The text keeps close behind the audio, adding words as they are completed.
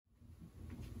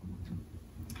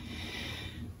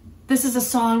This is a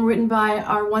song written by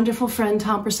our wonderful friend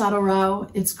Tom Prasado Rao.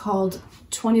 It's called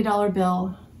 $20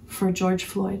 Bill for George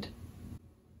Floyd.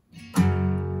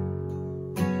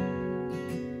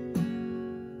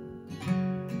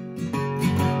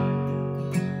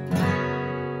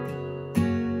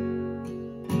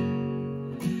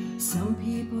 Some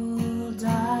people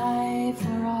die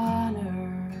for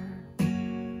honor.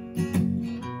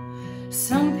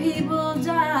 Some people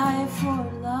die for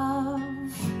love.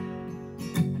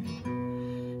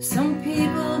 Some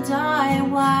people die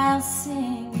while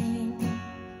singing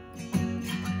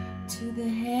to the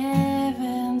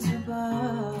heavens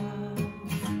above.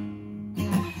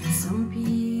 Some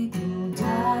people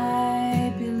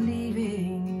die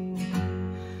believing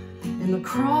in the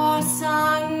cross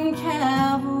on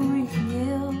Calvary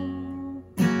Hill.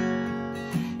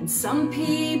 And some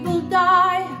people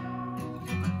die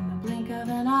in the blink of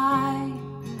an eye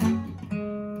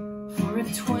for a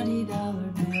 $20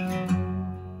 bill.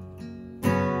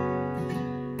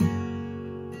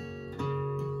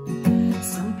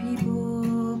 Some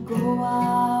people go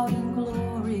out in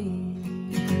glory,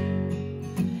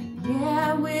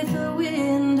 yeah, with the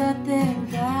wind at their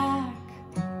back.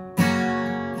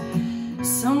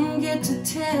 Some get to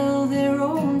tell their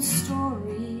own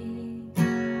story,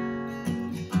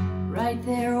 write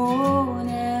their own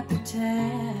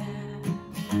epitaph.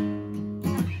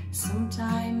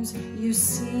 Sometimes you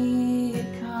see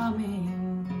it coming,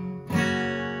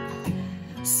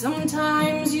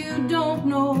 sometimes you don't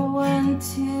know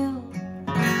until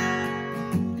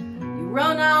you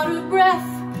run out of breath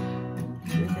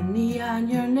with a knee on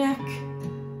your neck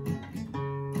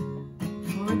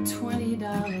for a $20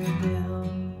 bill.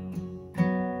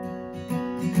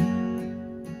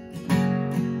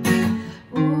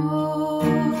 Oh,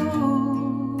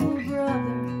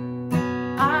 brother,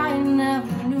 I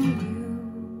never knew you.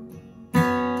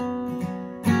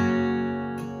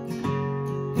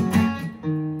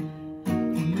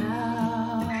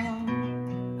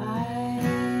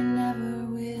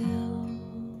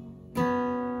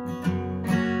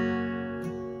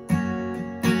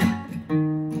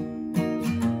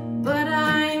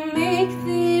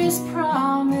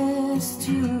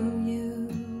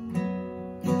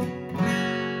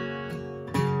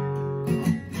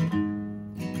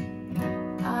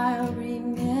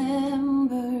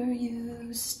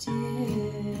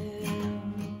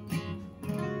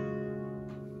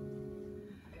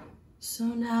 So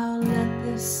now let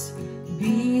this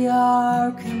be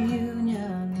our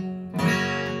communion.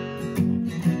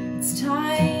 It's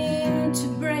time to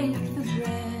break the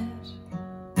bread.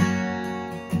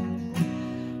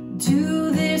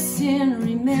 Do this in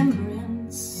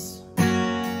remembrance,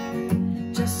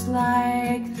 just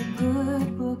like the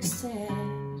good book said.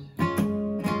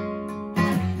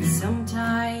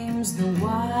 Sometimes the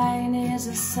wine is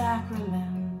a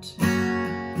sacrament.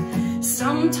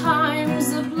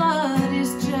 Sometimes the blood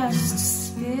is just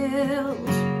spilled.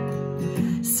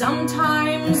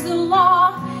 Sometimes the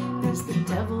law is the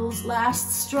devil's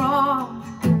last straw,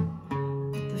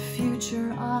 the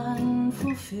future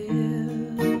unfulfilled.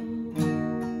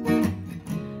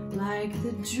 Like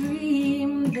the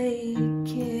dream they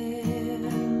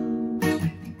killed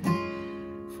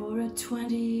for a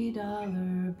 $20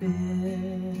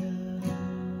 bill.